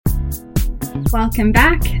Welcome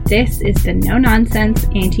back. This is the No Nonsense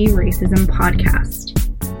Anti-Racism Podcast.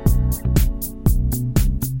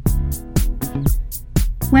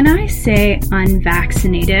 When I say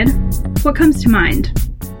unvaccinated, what comes to mind?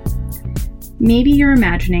 Maybe you're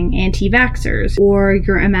imagining anti-vaxxers, or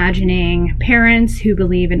you're imagining parents who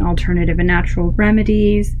believe in alternative and natural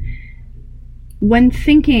remedies. When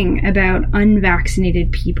thinking about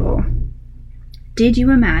unvaccinated people, did you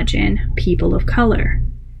imagine people of color?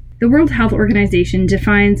 The World Health Organization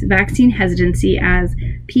defines vaccine hesitancy as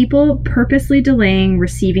people purposely delaying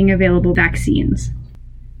receiving available vaccines.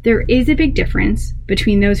 There is a big difference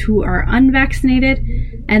between those who are unvaccinated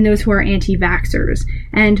and those who are anti-vaxxers,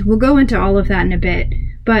 and we'll go into all of that in a bit.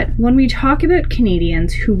 But when we talk about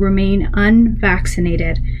Canadians who remain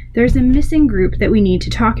unvaccinated, there's a missing group that we need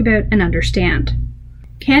to talk about and understand.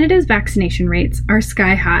 Canada's vaccination rates are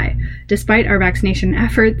sky high, despite our vaccination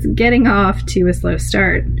efforts getting off to a slow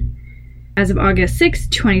start. As of August 6,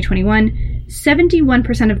 2021,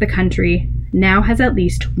 71% of the country now has at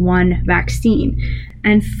least one vaccine,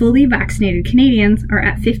 and fully vaccinated Canadians are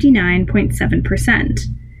at 59.7%.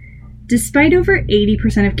 Despite over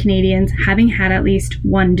 80% of Canadians having had at least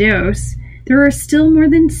one dose, there are still more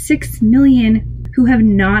than 6 million who have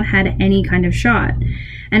not had any kind of shot,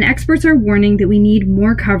 and experts are warning that we need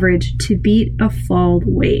more coverage to beat a fall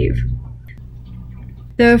wave.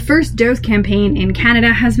 The first dose campaign in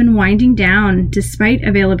Canada has been winding down despite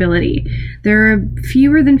availability. There are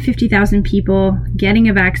fewer than 50,000 people getting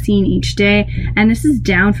a vaccine each day, and this is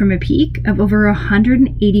down from a peak of over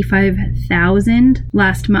 185,000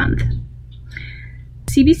 last month.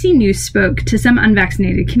 CBC News spoke to some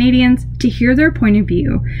unvaccinated Canadians to hear their point of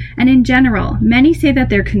view, and in general, many say that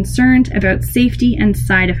they're concerned about safety and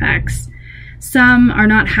side effects. Some are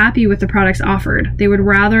not happy with the products offered. They would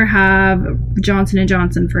rather have Johnson &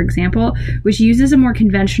 Johnson, for example, which uses a more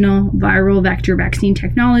conventional viral vector vaccine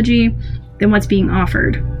technology than what's being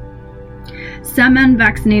offered. Some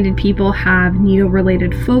unvaccinated people have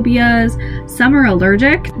needle-related phobias. Some are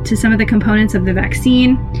allergic to some of the components of the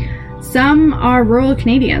vaccine. Some are rural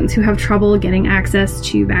Canadians who have trouble getting access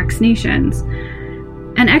to vaccinations.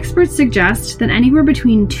 And experts suggest that anywhere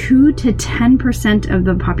between 2 to 10% of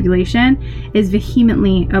the population is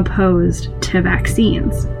vehemently opposed to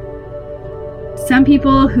vaccines. Some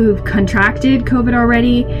people who've contracted COVID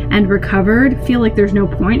already and recovered feel like there's no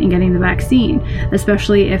point in getting the vaccine,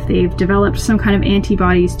 especially if they've developed some kind of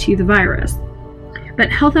antibodies to the virus.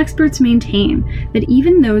 But health experts maintain that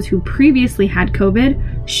even those who previously had COVID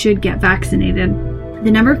should get vaccinated.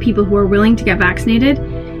 The number of people who are willing to get vaccinated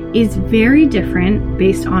is very different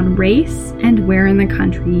based on race and where in the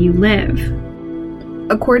country you live.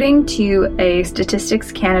 According to a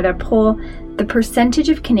Statistics Canada poll, the percentage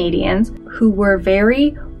of Canadians who were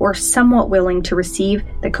very or somewhat willing to receive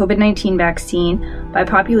the COVID-19 vaccine by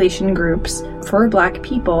population groups for Black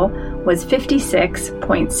people was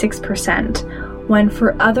 56.6%, when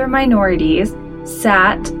for other minorities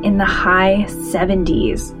sat in the high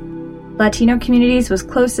 70s. Latino communities was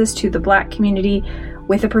closest to the Black community,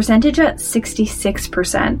 with a percentage at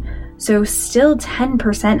 66%, so still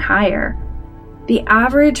 10% higher. The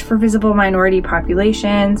average for visible minority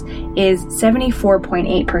populations is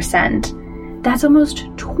 74.8%. That's almost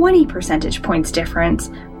 20 percentage points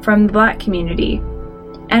difference from the Black community.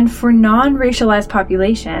 And for non-racialized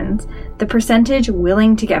populations, the percentage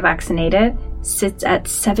willing to get vaccinated sits at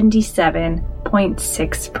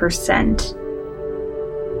 77.6%.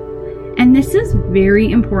 And this is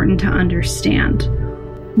very important to understand.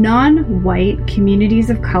 Non-white communities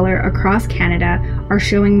of color across Canada are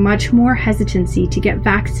showing much more hesitancy to get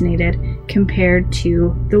vaccinated compared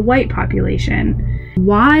to the white population.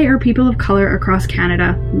 Why are people of color across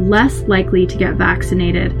Canada less likely to get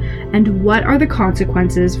vaccinated, and what are the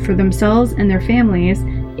consequences for themselves and their families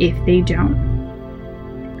if they don't?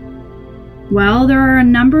 Well, there are a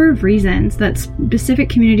number of reasons that specific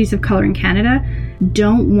communities of color in Canada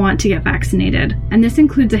don't want to get vaccinated, and this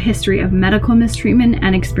includes a history of medical mistreatment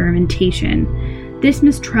and experimentation. This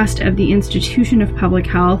mistrust of the institution of public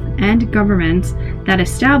health and governments that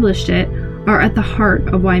established it are at the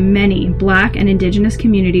heart of why many Black and Indigenous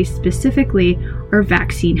communities specifically are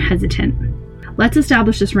vaccine hesitant. Let's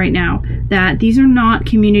establish this right now, that these are not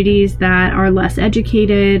communities that are less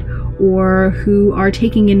educated or who are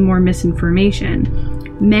taking in more misinformation.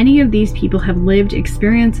 Many of these people have lived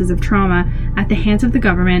experiences of trauma at the hands of the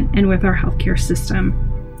government and with our healthcare system.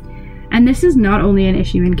 And this is not only an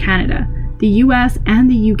issue in Canada. The US and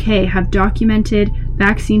the UK have documented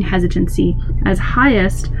vaccine hesitancy as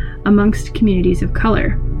highest amongst communities of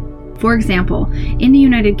color. For example, in the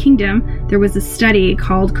United Kingdom, there was a study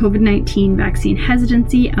called COVID-19 Vaccine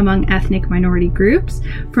Hesitancy Among Ethnic Minority Groups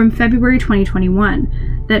from February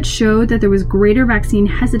 2021 that showed that there was greater vaccine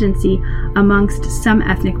hesitancy amongst some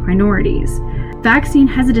ethnic minorities. Vaccine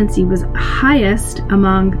hesitancy was highest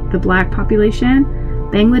among the Black population,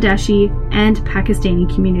 Bangladeshi, and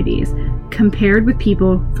Pakistani communities, compared with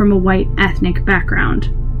people from a white ethnic background.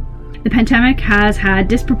 The pandemic has had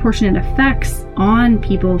disproportionate effects on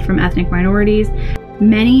people from ethnic minorities.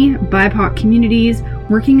 Many BIPOC communities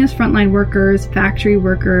working as frontline workers, factory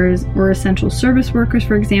workers, or essential service workers,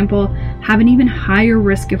 for example, have an even higher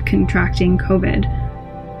risk of contracting COVID.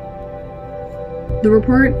 The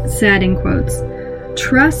report said, in quotes,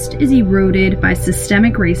 "Trust is eroded by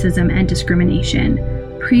systemic racism and discrimination.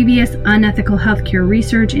 Previous unethical healthcare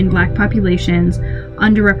research in Black populations,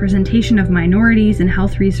 underrepresentation of minorities in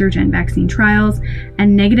health research and vaccine trials,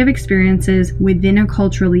 and negative experiences within a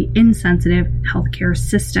culturally insensitive healthcare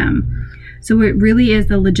system." So it really is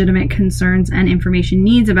the legitimate concerns and information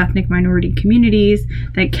needs of ethnic minority communities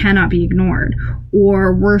that cannot be ignored,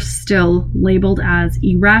 or worse still, labeled as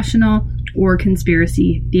irrational or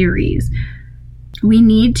conspiracy theories. We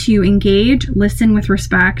need to engage, listen with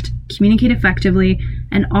respect, communicate effectively,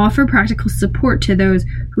 and offer practical support to those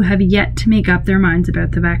who have yet to make up their minds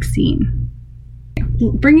about the vaccine.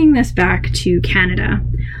 Bringing this back to Canada,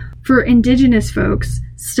 for Indigenous folks,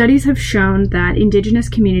 studies have shown that Indigenous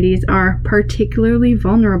communities are particularly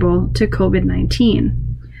vulnerable to COVID-19.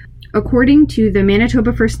 According to the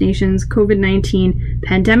Manitoba First Nations COVID-19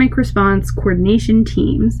 Pandemic Response Coordination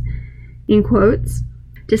Teams, in quotes,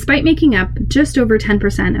 "Despite making up just over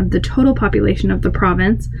 10% of the total population of the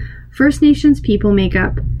province, First Nations people make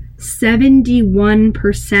up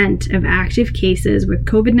 71% of active cases with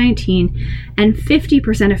COVID-19 and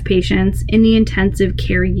 50% of patients in the intensive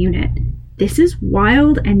care unit. This is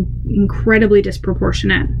wild and incredibly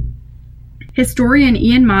disproportionate." Historian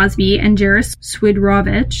Ian Mosby and Jairus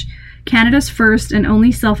Swidrovich, Canada's first and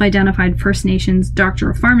only self-identified First Nations doctor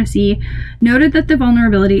of pharmacy, noted that the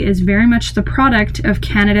vulnerability is very much the product of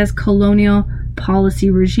Canada's colonial policy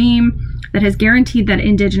regime that has guaranteed that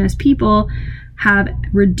Indigenous people have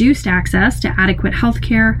reduced access to adequate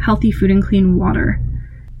healthcare, healthy food, and clean water.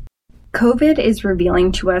 COVID is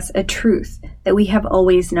revealing to us a truth that we have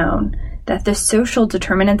always known, that the social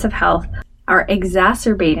determinants of health are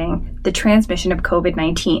exacerbating the transmission of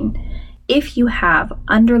COVID-19. If you have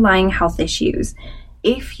underlying health issues,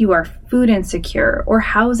 if you are food insecure or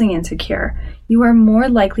housing insecure, you are more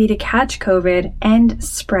likely to catch COVID and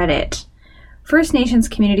spread it. First Nations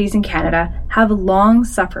communities in Canada have long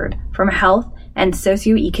suffered from health and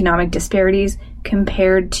socioeconomic disparities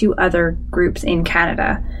compared to other groups in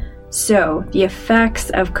Canada. So the effects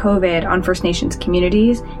of COVID on First Nations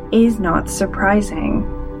communities is not surprising.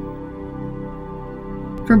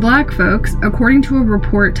 For Black folks, according to a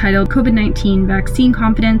report titled COVID-19 Vaccine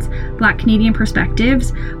Confidence, Black Canadian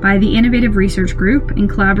Perspectives by the Innovative Research Group in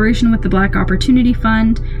collaboration with the Black Opportunity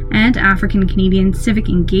Fund and African Canadian Civic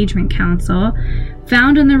Engagement Council,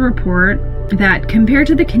 found in the report that compared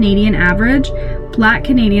to the Canadian average, Black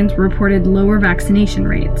Canadians reported lower vaccination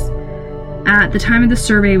rates. At the time of the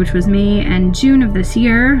survey, which was May and June of this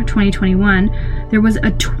year, 2021, there was a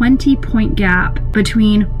 20-point gap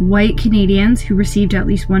between white Canadians who received at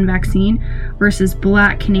least one vaccine versus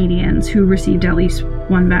Black Canadians who received at least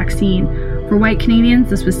one vaccine. For white Canadians,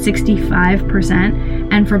 this was 65%,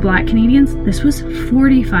 and for Black Canadians, this was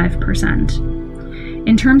 45%.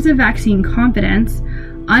 In terms of vaccine confidence,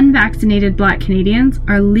 unvaccinated Black Canadians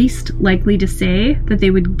are least likely to say that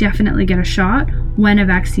they would definitely get a shot when a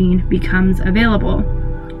vaccine becomes available.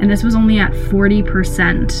 And this was only at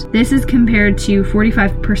 40%. This is compared to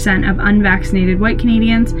 45% of unvaccinated white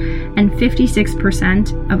Canadians and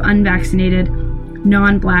 56% of unvaccinated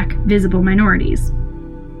non-Black visible minorities.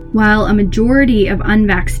 While a majority of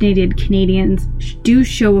unvaccinated Canadians do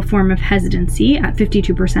show a form of hesitancy at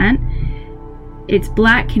 52%, it's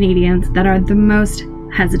Black Canadians that are the most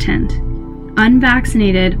hesitant.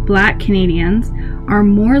 Unvaccinated Black Canadians are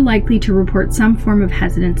more likely to report some form of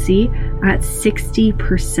hesitancy at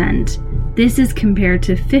 60%. This is compared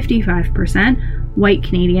to 55% white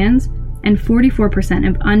Canadians and 44%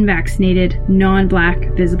 of unvaccinated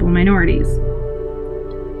non-Black visible minorities.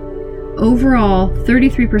 Overall,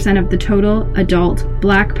 33% of the total adult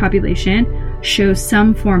Black population shows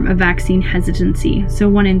some form of vaccine hesitancy, so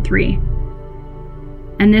 1 in 3.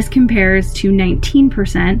 And this compares to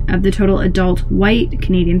 19% of the total adult white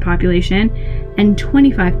Canadian population and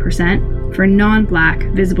 25% for non-Black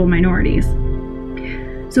visible minorities.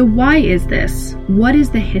 So why is this? What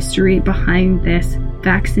is the history behind this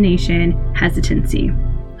vaccination hesitancy?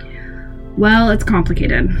 Well, it's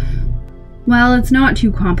complicated. Well, it's not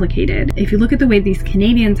too complicated if you look at the way these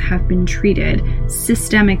Canadians have been treated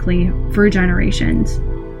systemically for generations.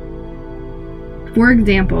 For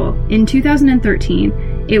example, in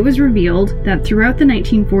 2013, it was revealed that throughout the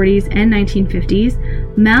 1940s and 1950s,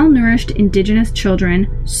 malnourished Indigenous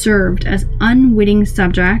children served as unwitting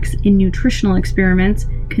subjects in nutritional experiments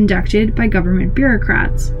conducted by government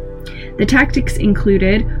bureaucrats. The tactics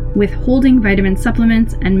included withholding vitamin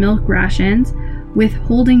supplements and milk rations,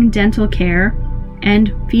 withholding dental care,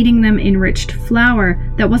 and feeding them enriched flour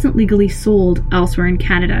that wasn't legally sold elsewhere in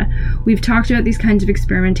Canada. We've talked about these kinds of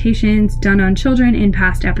experimentations done on children in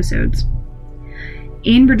past episodes.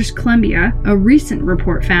 In British Columbia, a recent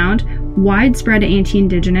report found widespread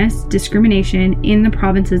anti-Indigenous discrimination in the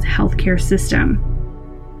province's healthcare system.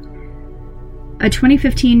 A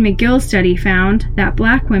 2015 McGill study found that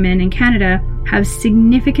Black women in Canada have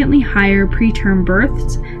significantly higher preterm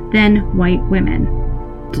births than white women.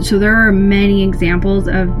 So there are many examples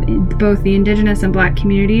of both the Indigenous and Black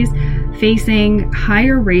communities facing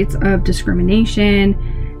higher rates of discrimination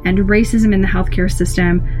and racism in the healthcare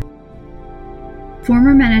system.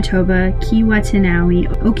 Former Manitoba Kiiwetinoong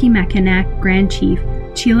Okimakanek Grand Chief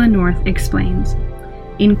Sheila North explains,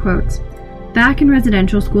 in quotes, "Back in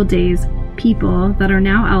residential school days, people that are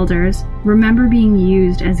now elders remember being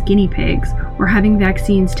used as guinea pigs or having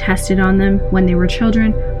vaccines tested on them when they were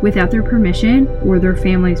children without their permission or their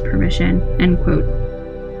family's permission," end quote.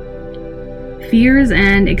 Fears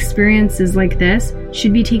and experiences like this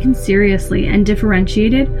should be taken seriously and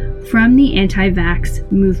differentiated from the anti-vax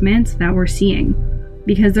movements that we're seeing,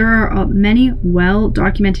 because there are many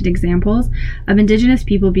well-documented examples of Indigenous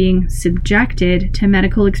people being subjected to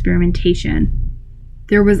medical experimentation.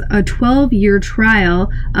 There was a 12-year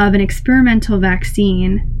trial of an experimental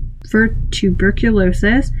vaccine for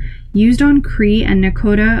tuberculosis used on Cree and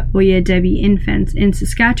Nakota Oyadebi infants in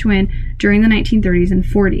Saskatchewan during the 1930s and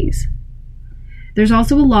 40s. There's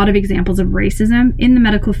also a lot of examples of racism in the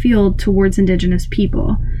medical field towards Indigenous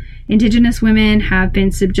people. Indigenous women have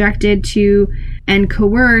been subjected to and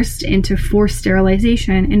coerced into forced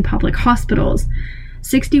sterilization in public hospitals.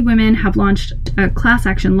 60 women have launched a class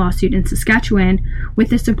action lawsuit in Saskatchewan with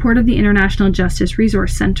the support of the International Justice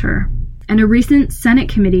Resource Center. And a recent Senate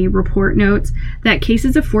committee report notes that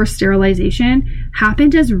cases of forced sterilization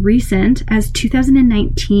happened as recent as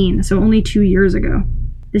 2019, so only 2 years ago.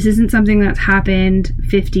 This isn't something that's happened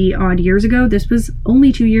 50 odd years ago. This was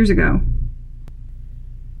only 2 years ago.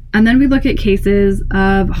 And then we look at cases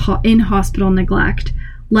of in-hospital neglect,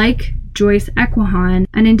 like Joyce Equahan,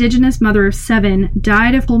 an Indigenous mother of 7,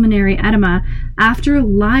 died of pulmonary edema after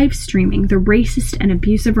live streaming the racist and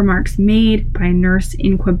abusive remarks made by a nurse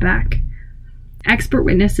in Quebec. Expert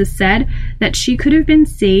witnesses said that she could have been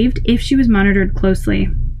saved if she was monitored closely.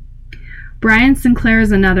 Brian Sinclair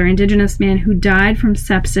is another Indigenous man who died from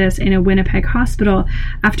sepsis in a Winnipeg hospital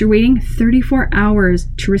after waiting 34 hours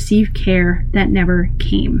to receive care that never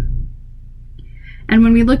came. And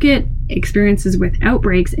when we look at experiences with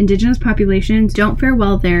outbreaks, Indigenous populations don't fare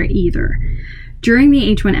well there either. During the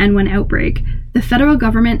H1N1 outbreak, the federal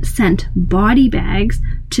government sent body bags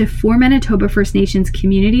to 4 Manitoba First Nations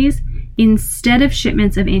communities instead of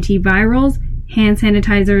shipments of antivirals, hand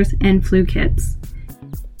sanitizers, and flu kits.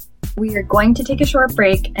 We are going to take a short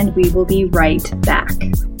break and we will be right back.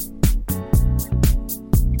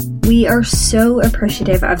 We are so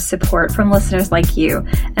appreciative of support from listeners like you,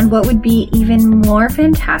 and what would be even more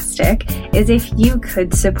fantastic is if you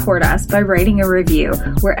could support us by writing a review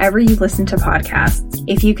wherever you listen to podcasts.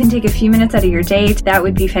 If you can take a few minutes out of your day, that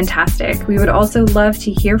would be fantastic. We would also love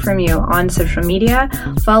to hear from you on social media.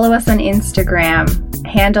 Follow us on Instagram.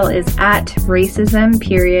 Handle is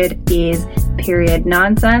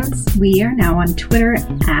 @racism_is_nonsense. We are now on Twitter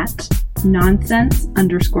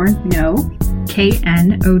 @nonsense_no.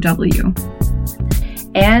 KNOW.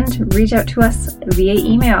 And reach out to us via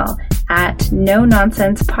email at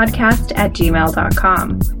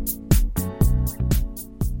nononsensepodcast@gmail.com.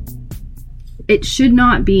 It should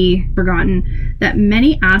not be forgotten that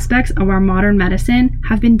many aspects of our modern medicine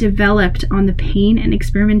have been developed on the pain and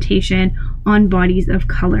experimentation on bodies of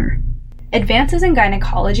color. Advances in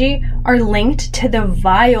gynecology are linked to the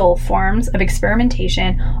vile forms of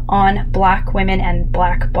experimentation on Black women and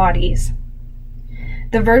Black bodies.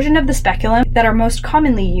 The version of the speculum that are most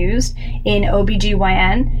commonly used in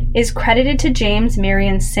OBGYN is credited to James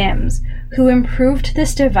Marion Sims, who improved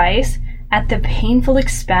this device at the painful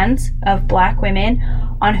expense of Black women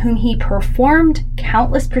on whom he performed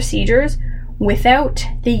countless procedures without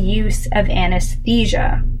the use of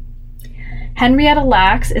anesthesia. Henrietta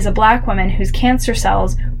Lacks is a Black woman whose cancer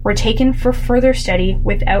cells were taken for further study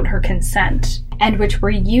without her consent, and which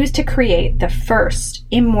were used to create the first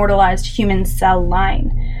immortalized human cell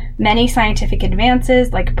line. Many scientific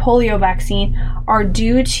advances, like polio vaccine, are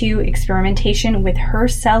due to experimentation with her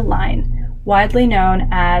cell line, widely known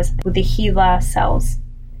as the HeLa cells.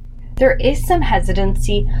 There is some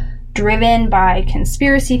hesitancy driven by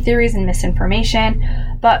conspiracy theories and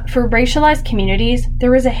misinformation, but for racialized communities,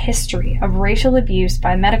 there is a history of racial abuse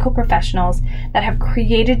by medical professionals that have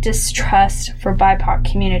created distrust for BIPOC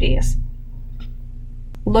communities.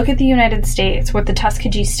 Look at the United States with the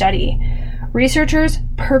Tuskegee study. Researchers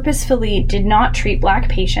purposefully did not treat Black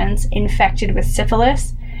patients infected with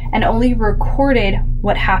syphilis and only recorded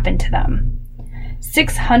what happened to them.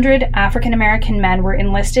 600 African American men were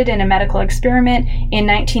enlisted in a medical experiment in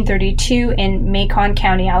 1932 in Macon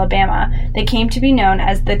County, Alabama, that came to be known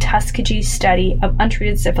as the Tuskegee study of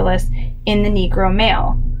untreated syphilis in the Negro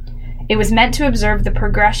male. It was meant to observe the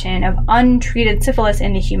progression of untreated syphilis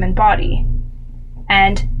in the human body.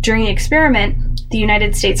 And during the experiment, the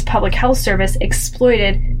United States Public Health Service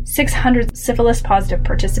exploited 600 syphilis-positive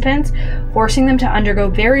participants, forcing them to undergo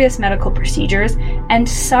various medical procedures and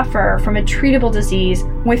suffer from a treatable disease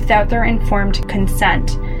without their informed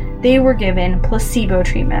consent. They were given placebo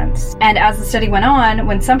treatments. And as the study went on,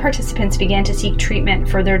 when some participants began to seek treatment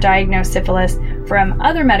for their diagnosed syphilis from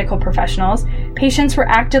other medical professionals, patients were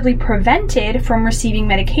actively prevented from receiving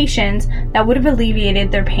medications that would have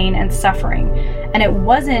alleviated their pain and suffering. And it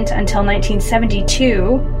wasn't until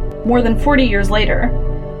 1972, more than 40 years later,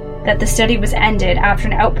 that the study was ended after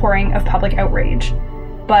an outpouring of public outrage.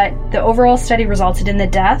 But the overall study resulted in the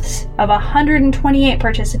deaths of 128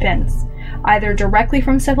 participants, either directly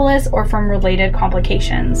from syphilis or from related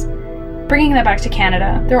complications. Bringing that back to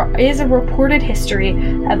Canada, there is a reported history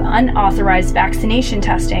of unauthorized vaccination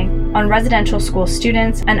testing on residential school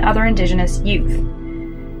students and other Indigenous youth.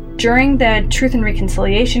 During the Truth and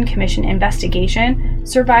Reconciliation Commission investigation,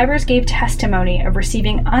 survivors gave testimony of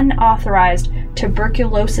receiving unauthorized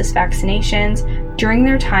tuberculosis vaccinations during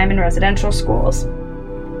their time in residential schools.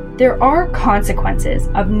 There are consequences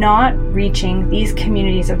of not reaching these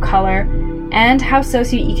communities of color and how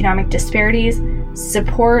socioeconomic disparities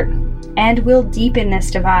support and will deepen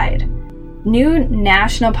this divide. New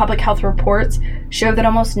national public health reports show that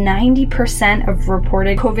almost 90% of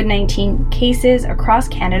reported COVID-19 cases across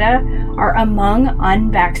Canada are among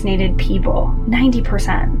unvaccinated people.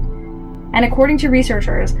 90%. And according to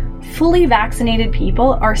researchers, fully vaccinated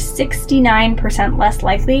people are 69% less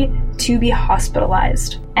likely to be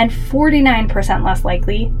hospitalized and 49% less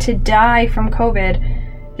likely to die from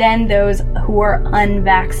COVID than those who are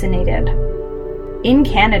unvaccinated. In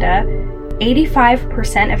Canada,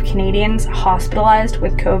 85% of Canadians hospitalized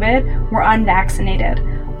with COVID were unvaccinated,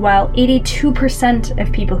 while 82%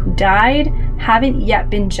 of people who died haven't yet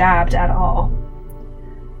been jabbed at all.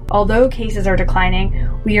 Although cases are declining,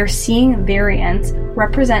 we are seeing variants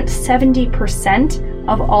represent 70%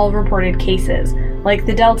 of all reported cases, like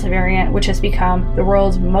the Delta variant, which has become the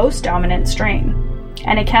world's most dominant strain,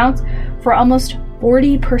 and accounts for almost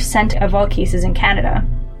 40% of all cases in Canada.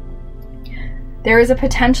 There is a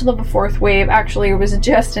potential of a fourth wave. Actually, it was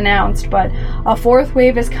just announced, but a fourth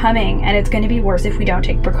wave is coming, and it's going to be worse if we don't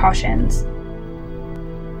take precautions.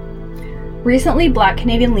 Recently, Black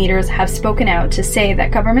Canadian leaders have spoken out to say that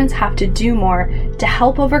governments have to do more to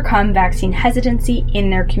help overcome vaccine hesitancy in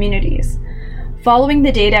their communities. Following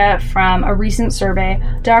the data from a recent survey,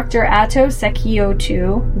 Dr. Ato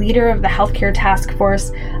Sekiotu, leader of the Healthcare Task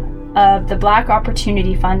Force of the Black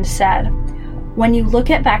Opportunity Fund, said, "When you look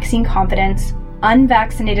at vaccine confidence,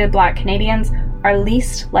 unvaccinated Black Canadians are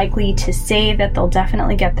least likely to say that they'll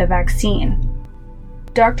definitely get the vaccine."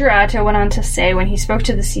 Dr. Atto went on to say when he spoke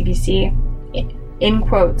to the CBC, in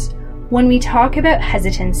quotes, "When we talk about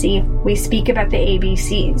hesitancy, we speak about the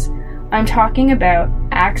ABCs. I'm talking about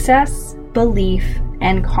access, belief,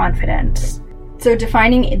 and confidence." So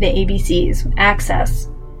defining the ABCs, access.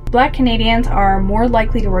 Black Canadians are more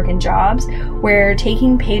likely to work in jobs where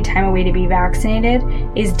taking paid time away to be vaccinated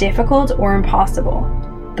is difficult or impossible.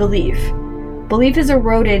 Belief. Belief is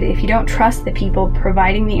eroded if you don't trust the people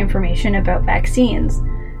providing the information about vaccines.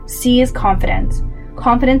 C is confidence.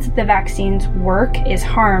 Confidence that the vaccines work is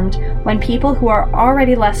harmed when people who are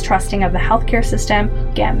already less trusting of the healthcare system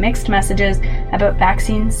get mixed messages about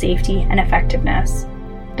vaccine safety and effectiveness.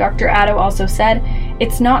 Dr. Atto also said,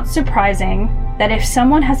 "It's not surprising that if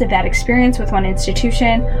someone has a bad experience with one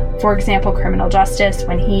institution, for example criminal justice,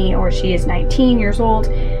 when he or she is 19 years old,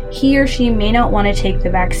 he or she may not want to take the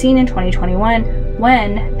vaccine in 2021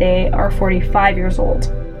 when they are 45 years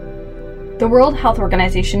old." The World Health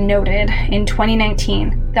Organization noted in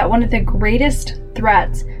 2019 that one of the greatest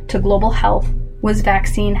threats to global health was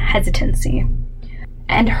vaccine hesitancy.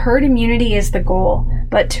 And herd immunity is the goal,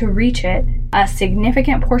 but to reach it, a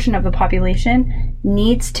significant portion of the population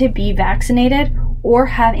needs to be vaccinated or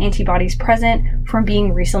have antibodies present from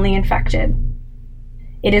being recently infected.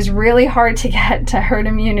 It is really hard to get to herd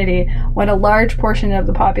immunity when a large portion of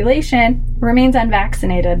the population remains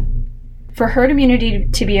unvaccinated. For herd immunity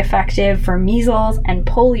to be effective for measles and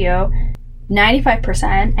polio,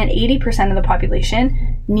 95% and 80% of the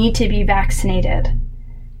population need to be vaccinated.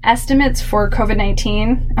 Estimates for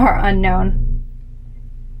COVID-19 are unknown.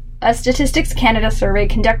 A Statistics Canada survey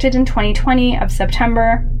conducted in 2020 of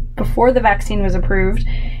September, before the vaccine was approved,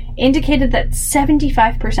 indicated that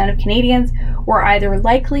 75% of Canadians were either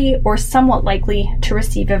likely or somewhat likely to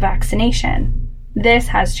receive a vaccination. This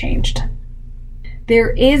has changed.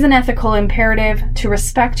 There is an ethical imperative to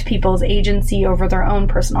respect people's agency over their own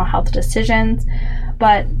personal health decisions,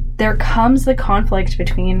 but there comes the conflict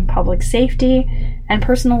between public safety and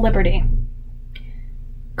personal liberty.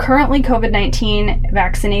 Currently, COVID-19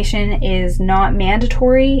 vaccination is not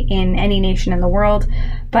mandatory in any nation in the world,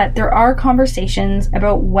 but there are conversations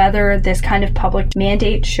about whether this kind of public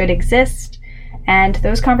mandate should exist, and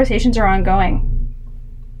those conversations are ongoing.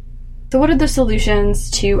 So what are the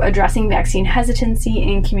solutions to addressing vaccine hesitancy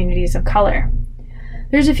in communities of color?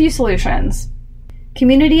 There's a few solutions.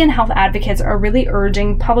 Community and health advocates are really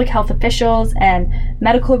urging public health officials and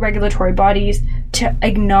medical regulatory bodies to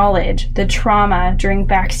acknowledge the trauma during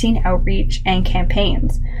vaccine outreach and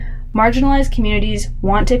campaigns. Marginalized communities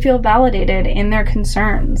want to feel validated in their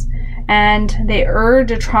concerns, and they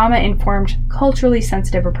urge a trauma-informed, culturally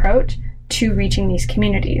sensitive approach to reaching these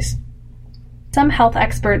communities. Some health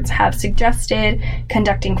experts have suggested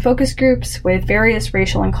conducting focus groups with various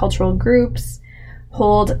racial and cultural groups,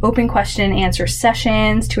 hold open question and answer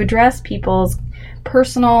sessions to address people's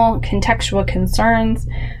personal, contextual concerns,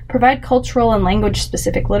 provide cultural and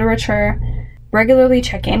language-specific literature, regularly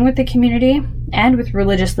check in with the community and with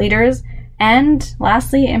religious leaders, and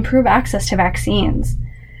lastly, improve access to vaccines.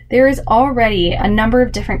 There is already a number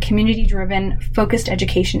of different community-driven, focused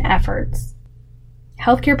education efforts.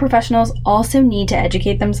 Healthcare professionals also need to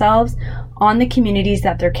educate themselves on the communities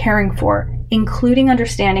that they're caring for, including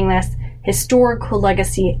understanding this historical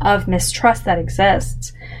legacy of mistrust that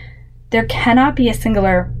exists. There cannot be a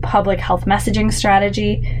singular public health messaging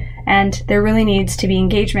strategy, and there really needs to be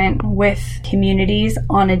engagement with communities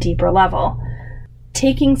on a deeper level.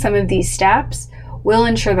 Taking some of these steps will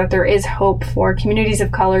ensure that there is hope for communities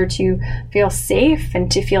of color to feel safe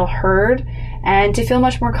and to feel heard and to feel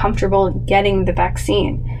much more comfortable getting the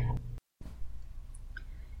vaccine.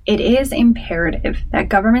 It is imperative that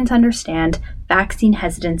governments understand vaccine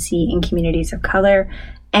hesitancy in communities of color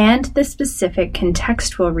and the specific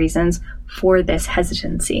contextual reasons for this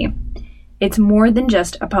hesitancy. It's more than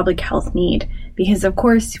just a public health need, because of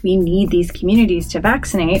course we need these communities to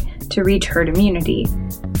vaccinate to reach herd immunity.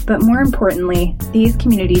 But more importantly, these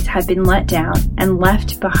communities have been let down and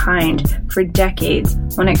left behind for decades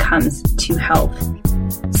when it comes to health.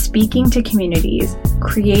 Speaking to communities,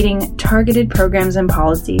 creating targeted programs and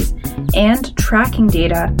policies, and tracking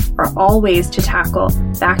data are all ways to tackle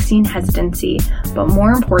vaccine hesitancy, but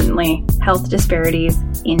more importantly, health disparities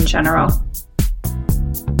in general.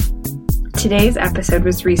 Today's episode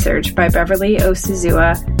was researched by Beverly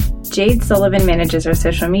Osuzua. Jade Sullivan manages our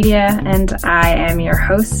social media, and I am your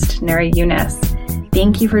host, Nura Yunus.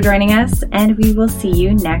 Thank you for joining us, and we will see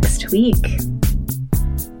you next week.